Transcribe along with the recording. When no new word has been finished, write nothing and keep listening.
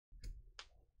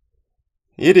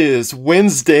It is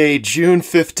Wednesday, June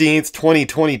 15th,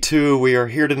 2022. We are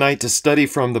here tonight to study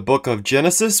from the book of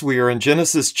Genesis. We are in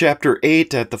Genesis chapter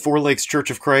 8 at the Four Lakes Church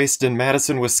of Christ in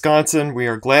Madison, Wisconsin. We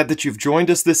are glad that you've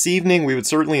joined us this evening. We would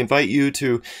certainly invite you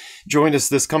to join us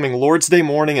this coming Lord's Day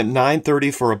morning at 9:30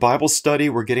 for a Bible study.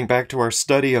 We're getting back to our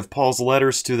study of Paul's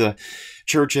letters to the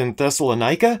church in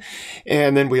Thessalonica,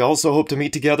 and then we also hope to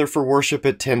meet together for worship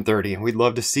at 10:30. We'd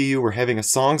love to see you. We're having a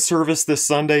song service this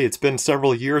Sunday. It's been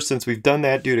several years since we've done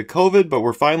that due to COVID, but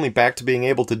we're finally back to being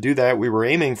able to do that. We were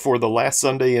aiming for the last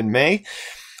Sunday in May,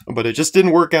 but it just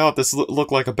didn't work out. This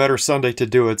looked like a better Sunday to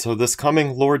do it. So this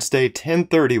coming Lord's Day,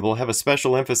 10:30, we'll have a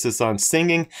special emphasis on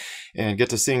singing and get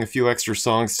to sing a few extra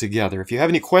songs together. If you have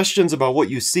any questions about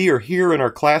what you see or hear in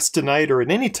our class tonight or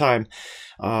at any time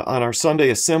on our Sunday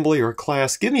assembly or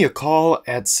class, give me a call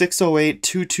at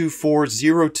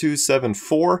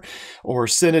 608-224-0274 or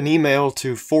send an email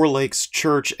to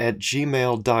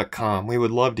fourlakeschurch@gmail.com. We would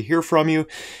love to hear from you.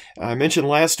 I mentioned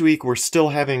last week we're still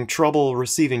having trouble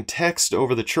receiving text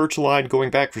over the church line going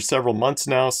back for several months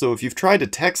now, so if you've tried to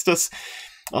text us,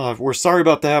 we're sorry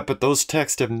about that, but those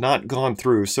texts have not gone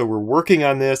through. So we're working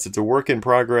on this. It's a work in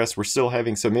progress. We're still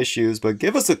having some issues, but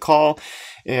give us a call.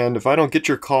 And if I don't get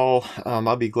your call,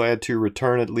 I'll be glad to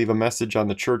return it, leave a message on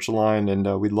the church line,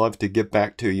 and we'd love to get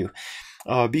back to you.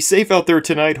 Be safe out there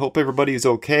tonight. Hope everybody's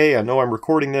okay. I know I'm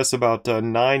recording this about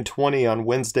 9:20 on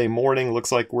Wednesday morning.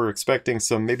 Looks like we're expecting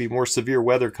some maybe more severe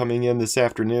weather coming in this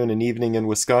afternoon and evening in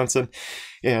Wisconsin.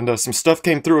 And some stuff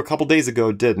came through a couple days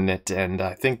ago, didn't it? And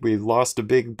I think we lost a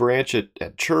big branch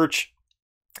at church.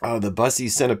 The Bussey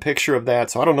sent a picture of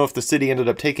that. So I don't know if the city ended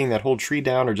up taking that whole tree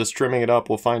down or just trimming it up.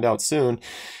 We'll find out soon.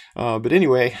 But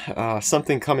anyway,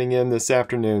 something coming in this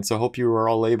afternoon, so I hope you are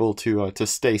all able to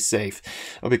stay safe.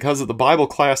 Because of the Bible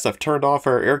class, I've turned off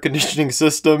our air conditioning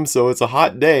system, so it's a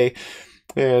hot day,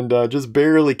 and just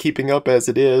barely keeping up as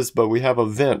it is, but we have a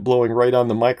vent blowing right on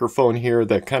the microphone here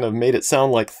that kind of made it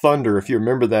sound like thunder. If you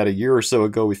remember that a year or so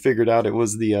ago, we figured out it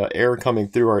was the air coming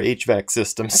through our HVAC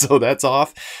system, so that's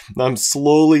off. I'm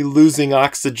slowly losing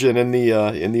oxygen in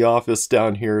the office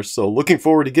down here, so looking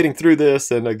forward to getting through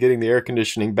this and getting the air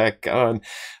conditioning back on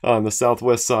the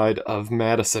southwest side of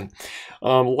Madison.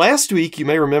 Last week, you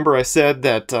may remember I said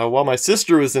that while my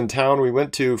sister was in town, we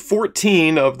went to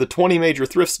 14 of the 20 major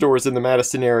thrift stores in the Madison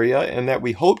area, and that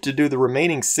we hope to do the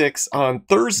remaining 6 on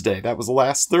Thursday. That was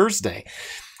last Thursday.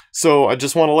 So I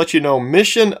just want to let you know,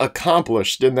 mission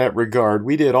accomplished in that regard.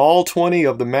 We did all 20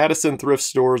 of the Madison thrift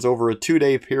stores over a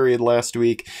 2-day period last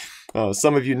week.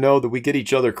 Some of you know that we get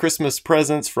each other Christmas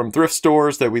presents from thrift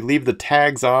stores that we leave the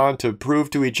tags on to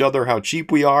prove to each other how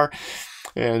cheap we are.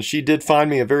 And she did find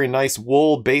me a very nice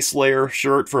wool base layer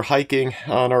shirt for hiking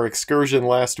on our excursion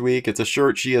last week. It's a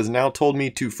shirt she has now told me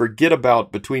to forget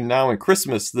about between now and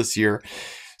Christmas this year.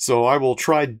 So I will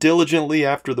try diligently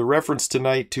after the reference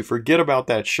tonight to forget about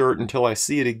that shirt until I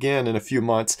see it again in a few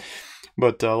months.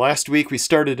 But last week we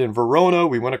started in Verona.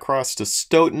 We went across to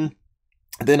Stoughton,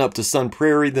 then up to Sun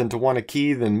Prairie, then to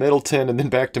Waunakee, then Middleton, and then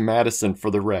back to Madison for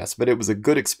the rest. But it was a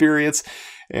good experience,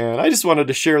 and I just wanted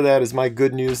to share that as my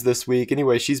good news this week.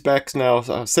 Anyway, she's back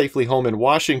now safely home in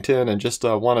Washington, and just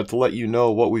wanted to let you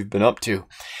know what we've been up to.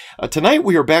 Tonight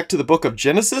we are back to the book of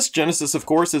Genesis. Genesis, of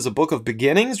course, is a book of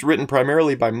beginnings written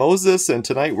primarily by Moses, and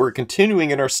tonight we're continuing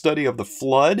in our study of the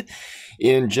flood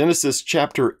in Genesis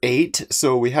chapter 8.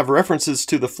 So we have references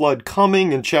to the flood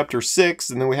coming in chapter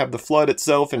 6, and then we have the flood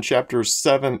itself in chapters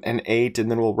 7 and 8, and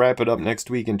then we'll wrap it up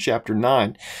next week in chapter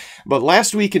 9. But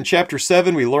last week in chapter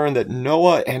 7, we learned that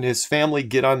Noah and his family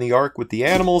get on the ark with the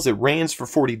animals. It rains for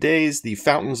 40 days. The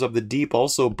fountains of the deep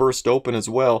also burst open as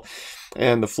well,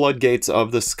 and the floodgates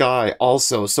of the sky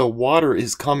also. So water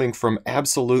is coming from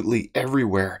absolutely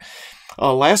everywhere.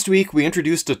 Last week, we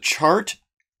introduced a chart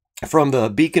from the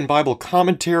Beacon Bible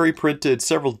Commentary printed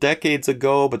several decades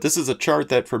ago, but this is a chart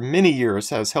that for many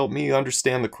years has helped me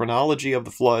understand the chronology of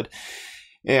the flood.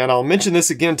 And I'll mention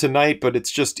this again tonight, but it's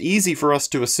just easy for us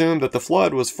to assume that the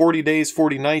flood was 40 days,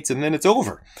 40 nights, and then it's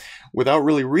over, without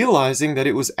really realizing that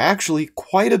it was actually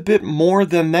quite a bit more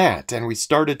than that. And we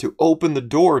started to open the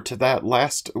door to that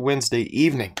last Wednesday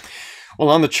evening. Well,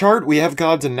 on the chart, we have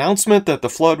God's announcement that the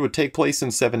flood would take place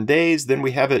in 7 days. Then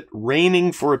we have it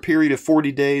raining for a period of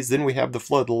 40 days. Then we have the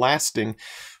flood lasting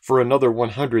for another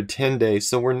 110 days.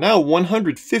 So we're now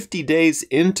 150 days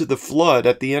into the flood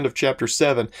at the end of chapter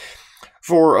 7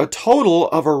 for a total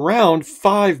of around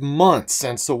 5 months.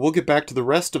 And so we'll get back to the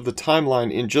rest of the timeline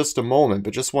in just a moment,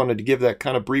 but just wanted to give that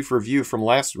kind of brief review from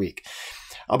last week.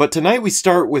 But tonight we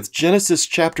start with Genesis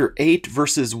chapter 8,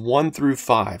 verses 1 through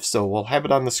 5. So we'll have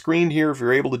it on the screen here if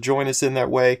you're able to join us in that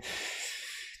way.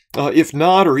 If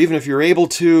not, or even if you're able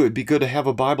to, it'd be good to have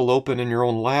a Bible open in your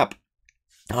own lap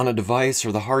on a device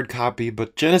or the hard copy.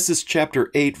 But Genesis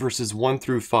chapter 8, verses 1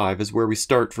 through 5 is where we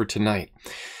start for tonight.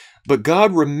 But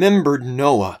God remembered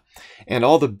Noah and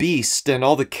all the beasts and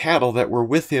all the cattle that were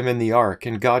with him in the ark,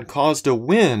 and God caused a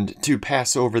wind to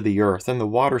pass over the earth, and the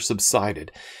water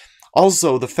subsided.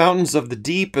 Also, the fountains of the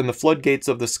deep and the floodgates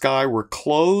of the sky were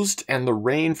closed, and the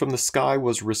rain from the sky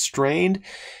was restrained,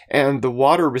 and the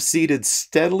water receded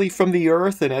steadily from the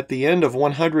earth, and at the end of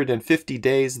 150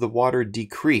 days the water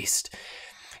decreased.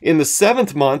 In the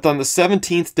 7th month, on the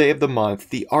 17th day of the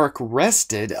month, the ark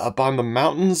rested upon the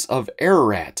mountains of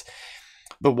Ararat.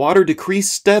 The water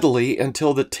decreased steadily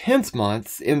until the 10th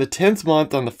month. In the 10th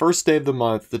month, on the 1st day of the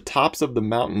month, the tops of the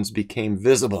mountains became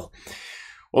visible.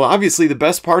 Well, obviously, the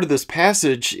best part of this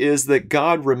passage is that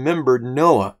God remembered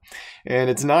Noah. And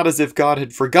it's not as if God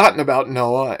had forgotten about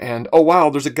Noah and, oh,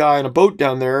 wow, there's a guy in a boat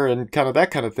down there and kind of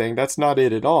that kind of thing. That's not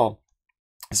it at all.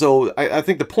 So I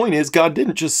think the point is God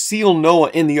didn't just seal Noah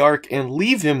in the ark and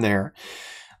leave him there,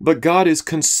 but God is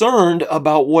concerned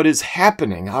about what is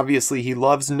happening. Obviously, he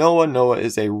loves Noah. Noah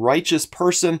is a righteous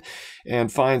person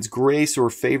and finds grace or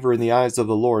favor in the eyes of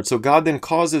the Lord. So God then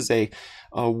causes a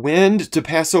wind to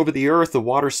pass over the earth. The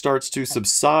water starts to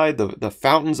subside. The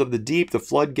fountains of the deep, the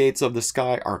floodgates of the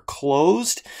sky are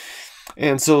closed.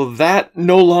 And so that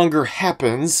no longer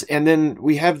happens. And then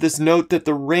we have this note that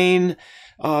the rain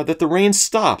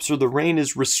stops, or the rain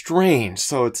is restrained.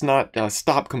 So it's not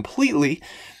stopped completely.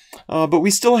 But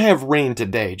we still have rain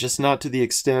today, just not to the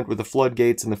extent with the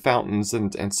floodgates and the fountains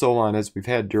and so on as we've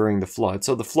had during the flood.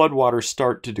 So the floodwaters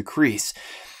start to decrease.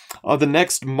 The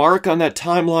next mark on that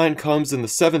timeline comes in the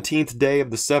 17th day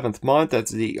of the 7th month.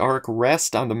 That's the ark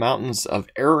rest on the mountains of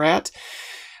Ararat.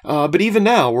 But even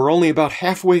now, we're only about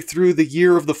halfway through the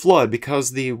year of the flood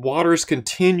because the waters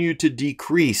continue to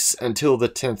decrease until the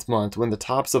 10th month when the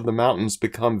tops of the mountains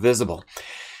become visible.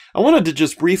 I wanted to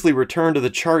just briefly return to the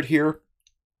chart here.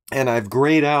 And I've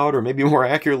grayed out, or maybe more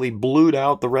accurately, blued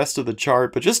out the rest of the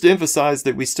chart, but just to emphasize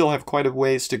that we still have quite a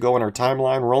ways to go in our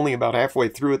timeline. We're only about halfway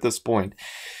through at this point.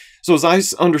 So as I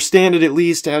understand it, at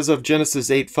least as of Genesis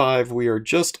 8:5, we are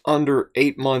just under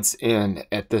 8 months in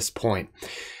at this point.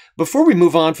 Before we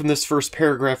move on from this first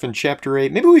paragraph in chapter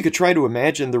 8, maybe we could try to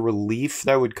imagine the relief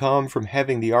that would come from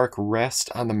having the ark rest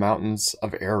on the mountains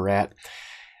of Ararat.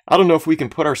 I don't know if we can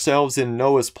put ourselves in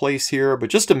Noah's place here,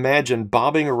 but just imagine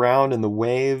bobbing around in the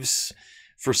waves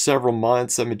for several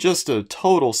months. I mean, just a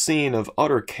total scene of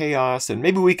utter chaos. And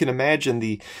maybe we can imagine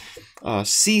the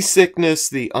seasickness,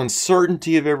 the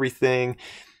uncertainty of everything.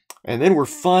 And then we're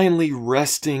finally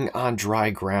resting on dry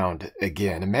ground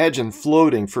again. Imagine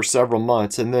floating for several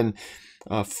months and then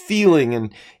feeling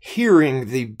and hearing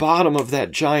the bottom of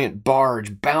that giant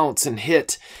barge bounce and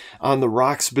hit on the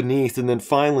rocks beneath, and then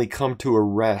finally come to a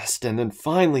rest, and then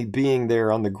finally being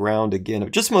there on the ground again.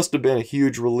 It just must have been a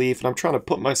huge relief, and I'm trying to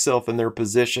put myself in their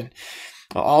position.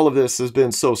 All of this has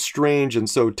been so strange and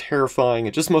so terrifying.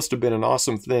 It just must have been an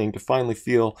awesome thing to finally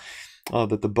feel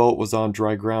that the boat was on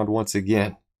dry ground once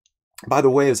again. By the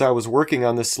way, as I was working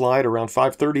on this slide around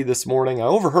 5:30 this morning, I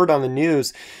overheard on the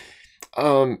news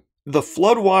the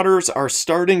floodwaters are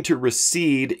starting to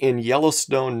recede in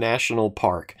Yellowstone National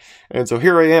Park. And so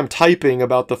here I am typing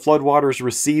about the floodwaters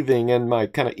receding, and my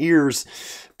kind of ears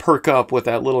perk up with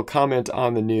that little comment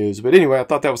on the news. But anyway, I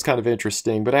thought that was kind of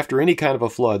interesting. But after any kind of a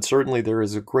flood, certainly there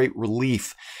is a great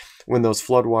relief when those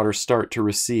floodwaters start to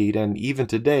recede. And even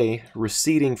today,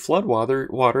 receding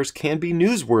floodwaters can be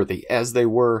newsworthy, as they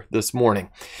were this morning.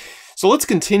 So let's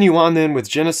continue on then with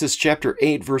Genesis chapter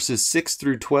 8, verses 6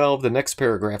 through 12, the next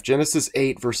paragraph, Genesis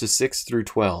 8, verses 6 through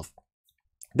 12.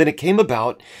 Then it came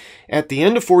about at the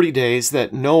end of 40 days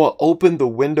that Noah opened the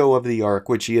window of the ark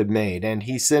which he had made, and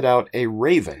he sent out a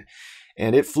raven,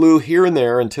 and it flew here and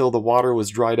there until the water was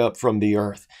dried up from the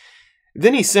earth.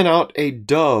 Then he sent out a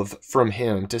dove from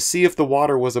him to see if the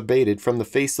water was abated from the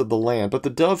face of the land. But the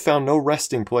dove found no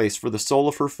resting place for the sole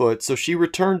of her foot, so she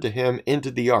returned to him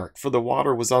into the ark, for the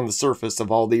water was on the surface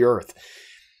of all the earth.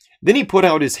 Then he put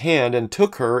out his hand and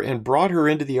took her and brought her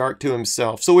into the ark to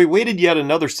himself. So he waited yet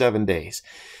another 7 days.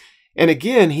 And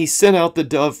again he sent out the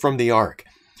dove from the ark.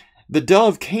 The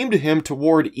dove came to him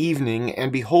toward evening, and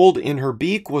behold, in her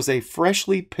beak was a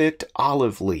freshly picked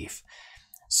olive leaf.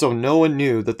 So Noah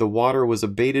knew that the water was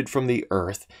abated from the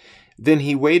earth. Then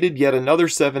he waited yet another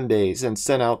 7 days and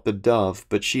sent out the dove,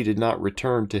 but she did not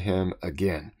return to him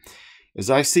again. As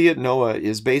I see it, Noah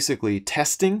is basically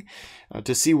testing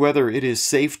to see whether it is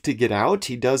safe to get out.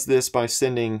 He does this by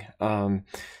sending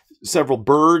several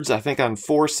birds, I think on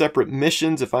 4 separate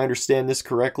missions, if I understand this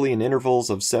correctly, in intervals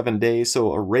of 7 days.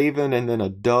 So a raven and then a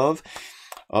dove.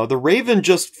 The raven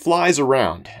just flies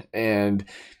around, and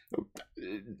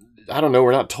I don't know,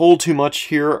 we're not told too much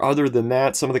here other than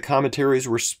that. Some of the commentaries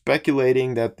were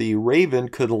speculating that the raven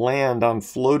could land on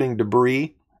floating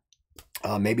debris,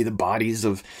 maybe the bodies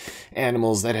of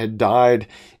animals that had died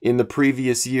in the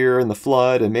previous year in the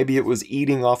flood, and maybe it was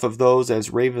eating off of those,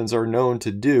 as ravens are known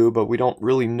to do, but we don't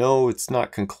really know. It's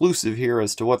not conclusive here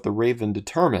as to what the raven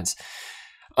determines.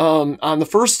 On the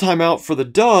first time out for the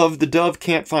dove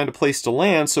can't find a place to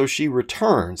land, so she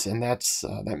returns, and that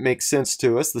makes sense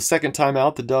to us. The second time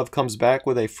out, the dove comes back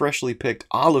with a freshly picked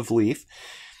olive leaf,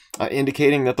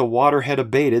 indicating that the water had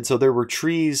abated, so there were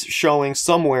trees showing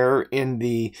somewhere in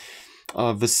the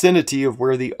vicinity of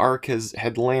where the ark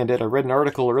had landed. I read an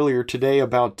article earlier today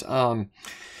about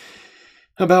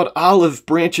olive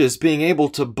branches being able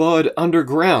to bud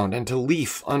underground and to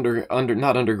leaf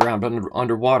not underground, but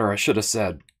underwater, I should have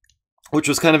said, which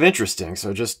was kind of interesting.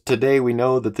 So just today we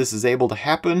know that this is able to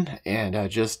happen, and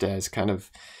just as kind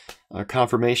of a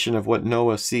confirmation of what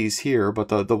Noah sees here. But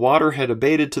the water had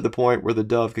abated to the point where the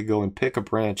dove could go and pick a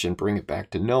branch and bring it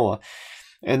back to Noah.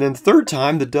 And then the third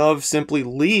time, the dove simply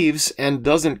leaves and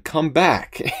doesn't come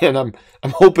back. And I'm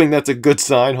hoping that's a good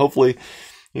sign. Hopefully,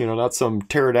 not some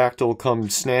pterodactyl come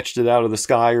snatched it out of the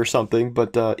sky or something.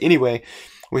 But anyway,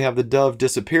 we have the dove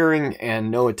disappearing,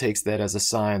 and Noah takes that as a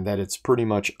sign that it's pretty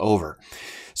much over.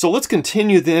 So let's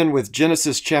continue then with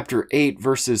Genesis chapter 8,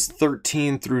 verses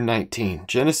 13 through 19.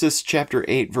 Genesis chapter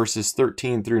 8, verses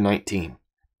 13 through 19.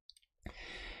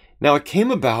 Now it came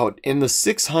about in the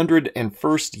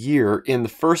 601st year, in the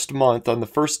first month, on the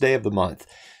first day of the month,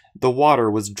 the water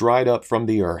was dried up from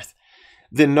the earth.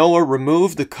 Then Noah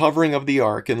removed the covering of the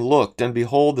ark and looked, and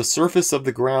behold, the surface of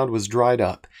the ground was dried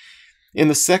up. In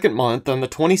the second month, on the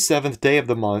 27th day of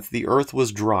the month, the earth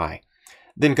was dry.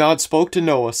 Then God spoke to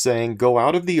Noah, saying, Go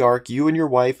out of the ark, you and your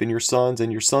wife and your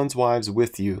sons' wives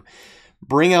with you.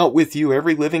 Bring out with you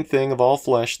every living thing of all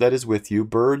flesh that is with you,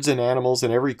 birds and animals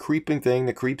and every creeping thing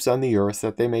that creeps on the earth,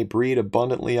 that they may breed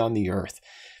abundantly on the earth,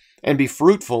 and be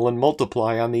fruitful and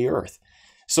multiply on the earth.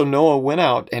 So Noah went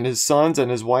out, and his sons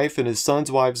and his wife and his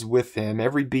sons' wives with him,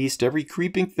 every beast, every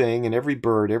creeping thing, and every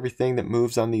bird, everything that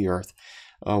moves on the earth,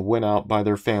 went out by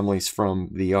their families from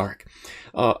the ark.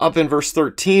 Up in verse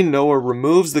 13, Noah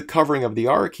removes the covering of the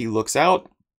ark. He looks out.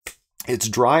 It's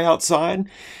dry outside,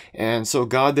 and so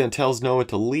God then tells Noah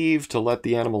to leave, to let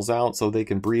the animals out so they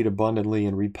can breed abundantly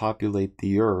and repopulate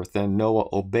the earth. And Noah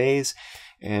obeys,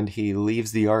 and he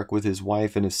leaves the ark with his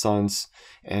wife and his sons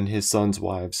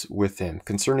wives with him.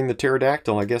 Concerning the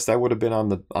pterodactyl, I guess that would have been on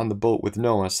the boat with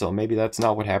Noah, so maybe that's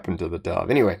not what happened to the dove.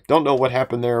 Anyway, don't know what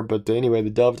happened there, but anyway, the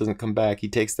dove doesn't come back. He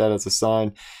takes that as a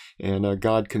sign, and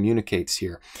God communicates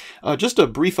here. Just a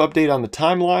brief update on the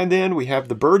timeline then. We have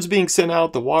the birds being sent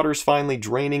out, the water's finally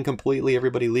draining completely,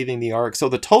 everybody leaving the ark. So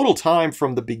the total time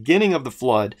from the beginning of the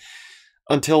flood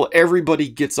until everybody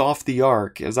gets off the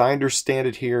ark, as I understand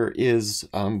it here, is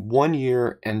 1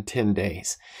 year and 10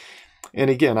 days. And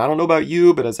again, I don't know about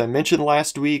you, but as I mentioned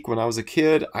last week, when I was a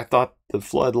kid, I thought the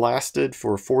flood lasted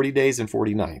for 40 days and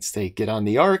 40 nights. They get on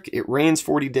the ark, it rains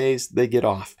 40 days, they get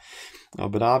off.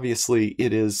 But obviously,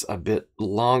 it is a bit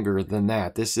longer than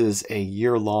that. This is a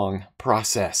year-long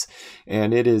process,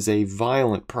 and it is a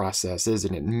violent process,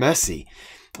 isn't it? Messy.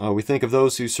 We think of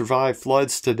those who survive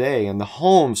floods today, and the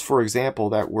homes, for example,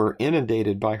 that were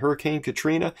inundated by Hurricane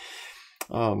Katrina.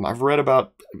 I've read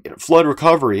about flood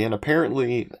recovery, and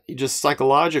apparently, just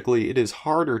psychologically, it is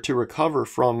harder to recover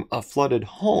from a flooded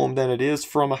home than it is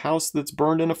from a house that's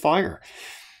burned in a fire.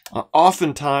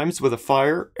 Oftentimes, with a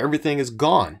fire, everything is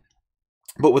gone.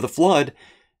 But with a flood,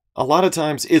 a lot of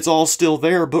times it's all still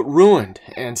there but ruined.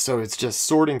 And so it's just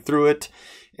sorting through it,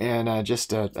 and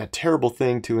just a terrible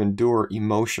thing to endure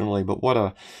emotionally. But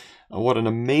what an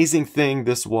amazing thing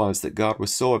this was, that God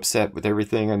was so upset with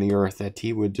everything on the earth that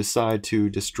he would decide to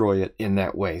destroy it in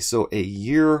that way. So a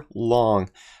year-long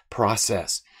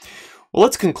process. Well,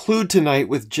 let's conclude tonight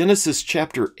with Genesis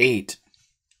chapter 8,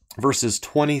 verses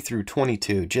 20 through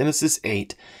 22. Genesis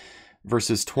 8,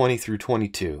 verses 20 through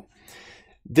 22.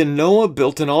 Then Noah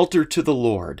built an altar to the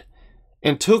Lord,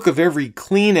 and took of every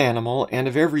clean animal and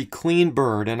of every clean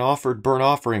bird, and offered burnt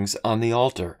offerings on the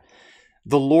altar.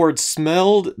 The Lord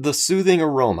smelled the soothing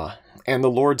aroma, and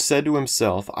the Lord said to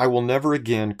himself, I will never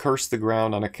again curse the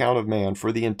ground on account of man,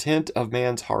 for the intent of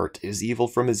man's heart is evil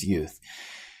from his youth.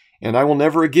 And I will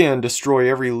never again destroy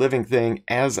every living thing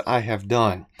as I have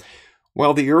done.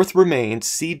 While the earth remains,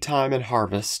 seed time and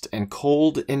harvest, and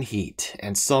cold and heat,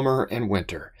 and summer and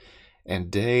winter,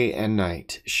 and day and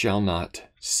night shall not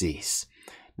cease.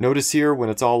 Notice here, when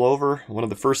it's all over, one of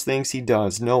the first things he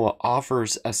does, Noah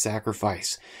offers a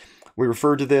sacrifice. We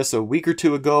referred to this a week or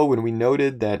two ago when we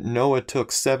noted that Noah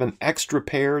took 7 extra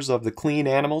pairs of the clean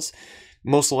animals,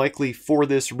 most likely for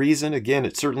this reason. Again,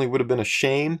 it certainly would have been a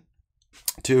shame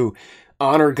to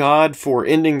honor God for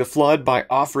ending the flood by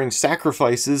offering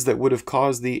sacrifices that would have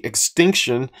caused the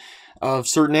extinction of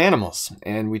certain animals.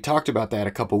 And we talked about that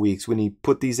a couple weeks when he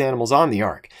put these animals on the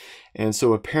ark. And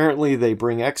so apparently they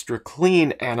bring extra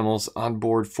clean animals on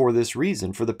board for this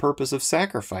reason, for the purpose of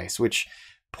sacrifice, which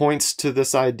points to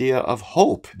this idea of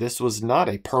hope. This was not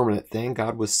a permanent thing.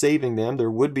 God was saving them.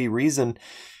 There would be reason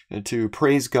to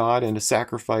praise God and to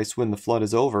sacrifice when the flood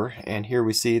is over. And here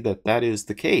we see that that is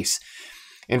the case.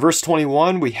 In verse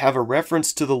 21, we have a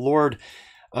reference to the Lord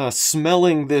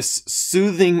smelling this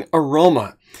soothing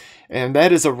aroma. And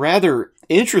that is a rather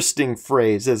interesting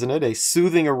phrase, isn't it? A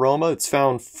soothing aroma. It's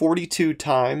found 42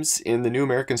 times in the New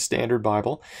American Standard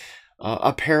Bible.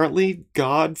 Apparently,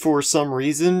 God, for some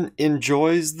reason,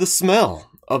 enjoys the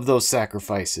smell of those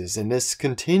sacrifices. And this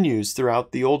continues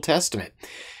throughout the Old Testament.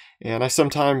 And I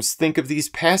sometimes think of these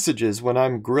passages when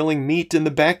I'm grilling meat in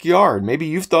the backyard. Maybe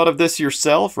you've thought of this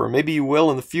yourself, or maybe you will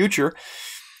in the future.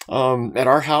 At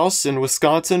our house in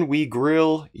Wisconsin, we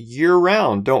grill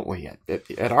year-round, don't we?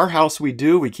 At our house, we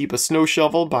do. We keep a snow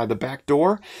shovel by the back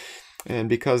door. And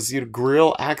because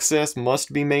grill access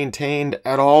must be maintained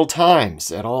at all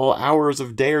times, at all hours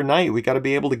of day or night, we got to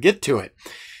be able to get to it.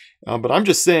 But I'm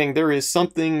just saying there is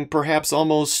something perhaps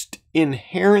almost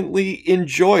inherently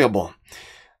enjoyable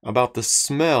about the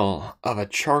smell of a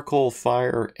charcoal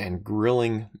fire and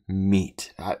grilling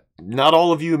meat. Not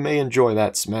all of you may enjoy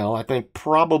that smell. I think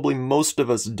probably most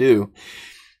of us do.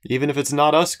 Even if it's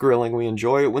not us grilling, we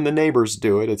enjoy it when the neighbors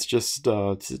do it. It's just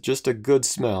a good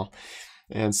smell.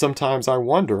 And sometimes I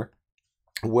wonder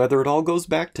whether it all goes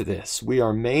back to this. We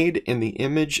are made in the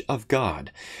image of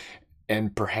God.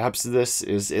 And perhaps this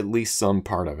is at least some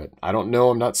part of it. I don't know.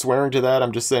 I'm not swearing to that.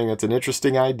 I'm just saying that's an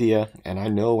interesting idea. And I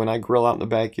know when I grill out in the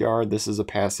backyard, this is a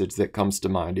passage that comes to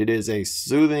mind. It is a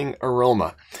soothing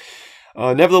aroma.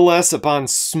 Nevertheless, upon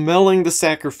smelling the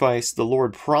sacrifice, the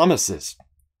Lord promises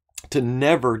to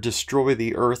never destroy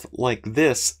the earth like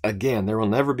this again. There will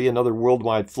never be another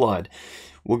worldwide flood.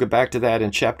 We'll get back to that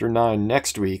in chapter 9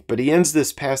 next week. But he ends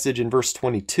this passage in verse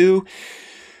 22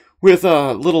 with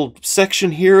a little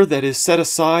section here that is set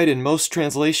aside in most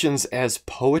translations as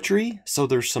poetry. So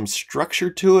there's some structure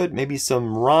to it, maybe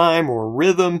some rhyme or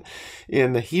rhythm.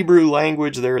 In the Hebrew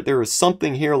language, there is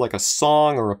something here like a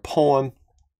song or a poem.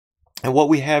 And what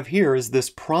we have here is this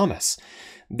promise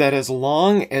that as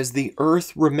long as the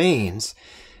earth remains,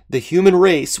 the human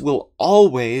race will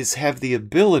always have the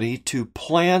ability to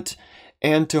plant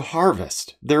and to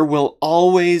harvest. There will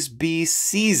always be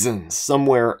seasons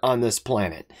somewhere on this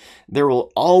planet. There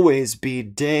will always be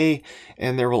day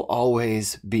and there will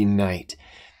always be night.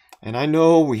 And I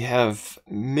know we have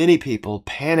many people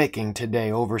panicking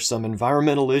today over some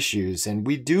environmental issues, and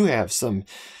we do have some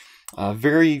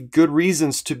very good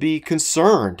reasons to be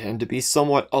concerned and to be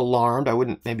somewhat alarmed. I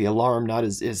wouldn't, maybe alarmed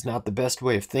is not the best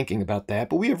way of thinking about that,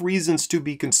 but we have reasons to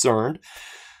be concerned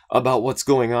about what's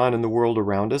going on in the world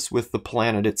around us with the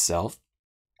planet itself.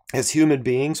 As human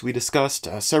beings, we discussed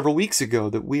several weeks ago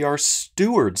that we are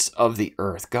stewards of the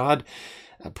earth. God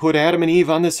put Adam and Eve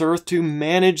on this earth to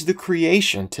manage the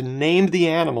creation, to name the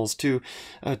animals, to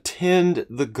tend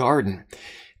the garden.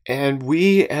 And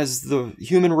we, as the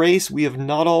human race, we have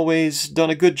not always done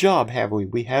a good job, have we?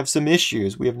 We have some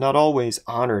issues. We have not always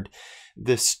honored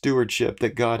this stewardship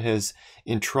that God has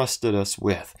entrusted us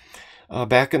with.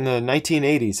 Back in the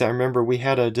 1980s, I remember we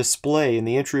had a display in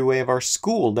the entryway of our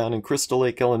school down in Crystal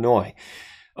Lake, Illinois.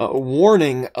 A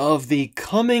warning of the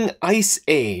coming ice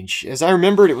age. As I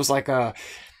remembered, it was like a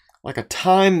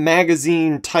Time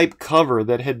magazine type cover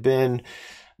that had been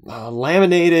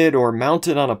laminated or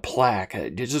mounted on a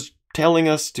plaque, just telling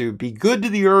us to be good to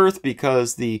the earth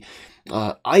because the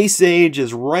ice age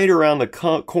is right around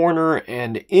the corner,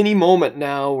 and any moment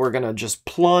now we're going to just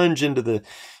plunge into the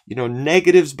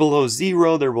negatives below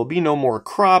zero. There will be no more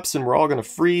crops, and we're all going to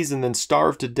freeze and then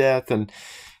starve to death. And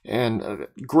a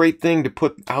great thing to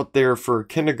put out there for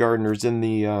kindergartners in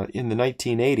the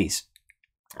 1980s.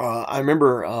 I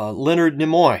remember Leonard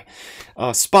Nimoy,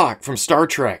 Spock from Star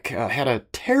Trek, had a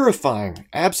terrifying,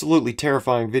 absolutely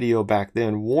terrifying video back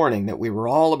then warning that we were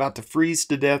all about to freeze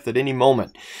to death at any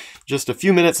moment. Just a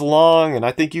few minutes long, and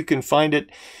I think you can find it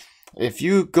if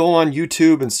you go on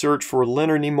YouTube and search for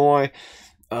Leonard Nimoy,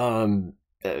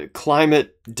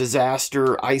 climate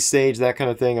disaster, ice age, that kind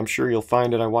of thing. I'm sure you'll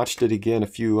find it. I watched it again a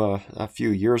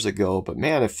few years ago. But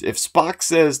man, if Spock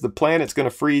says the planet's going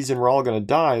to freeze and we're all going to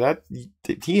die, that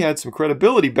he had some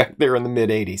credibility back there in the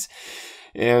mid-'80s.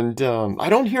 And I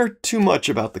don't hear too much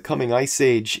about the coming ice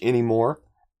age anymore.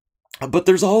 But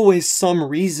there's always some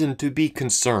reason to be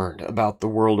concerned about the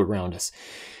world around us.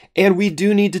 And we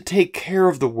do need to take care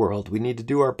of the world. We need to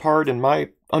do our part, in my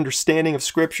understanding of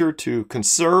Scripture, to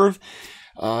conserve,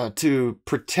 to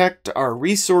protect our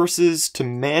resources, to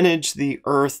manage the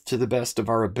earth to the best of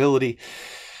our ability.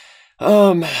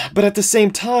 But at the same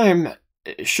time,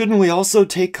 shouldn't we also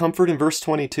take comfort in verse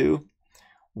 22?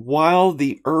 While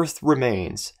the earth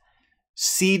remains,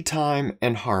 seed time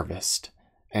and harvest,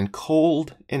 and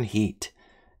cold and heat,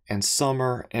 and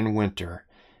summer and winter,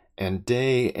 and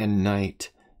day and night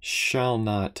shall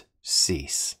not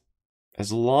cease.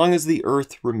 As long as the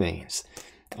earth remains,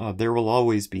 there will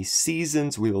always be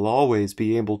seasons. We will always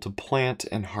be able to plant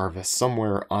and harvest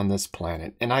somewhere on this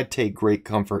planet. And I take great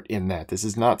comfort in that. This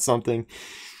is not something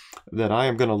that I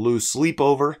am going to lose sleep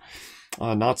over.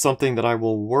 Not something that I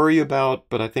will worry about,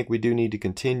 but I think we do need to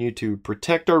continue to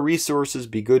protect our resources,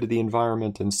 be good to the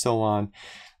environment, and so on.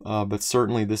 But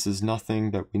certainly this is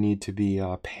nothing that we need to be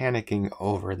panicking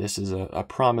over. This is a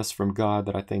promise from God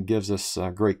that I think gives us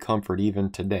great comfort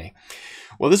even today.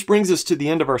 Well, this brings us to the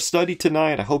end of our study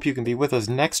tonight. I hope you can be with us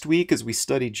next week as we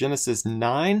study Genesis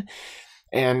 9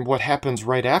 and what happens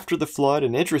right after the flood,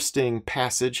 an interesting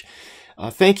passage.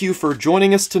 Thank you for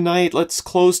joining us tonight. Let's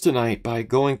close tonight by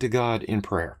going to God in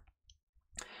prayer.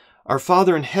 Our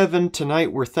Father in heaven,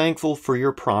 tonight we're thankful for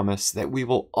your promise that we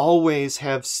will always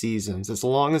have seasons as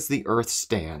long as the earth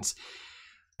stands.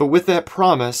 But with that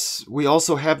promise, we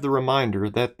also have the reminder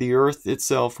that the earth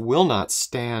itself will not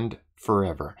stand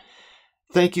forever.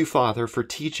 Thank you, Father, for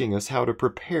teaching us how to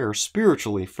prepare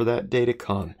spiritually for that day to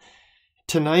come.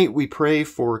 Tonight we pray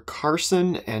for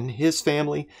Carson and his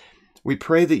family. We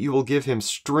pray that you will give him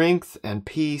strength and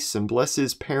peace and bless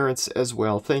his parents as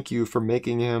well. Thank you for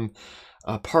making him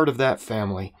a part of that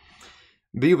family.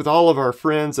 Be with all of our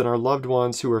friends and our loved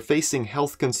ones who are facing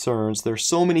health concerns. There's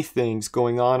so many things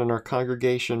going on in our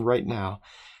congregation right now.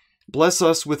 Bless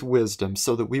us with wisdom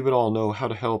so that we would all know how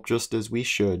to help just as we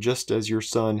should, just as your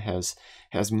Son has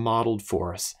modeled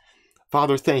for us.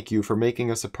 Father, thank you for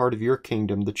making us a part of your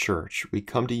kingdom, the church. We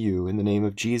come to you in the name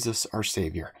of Jesus, our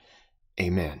Savior.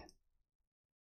 Amen.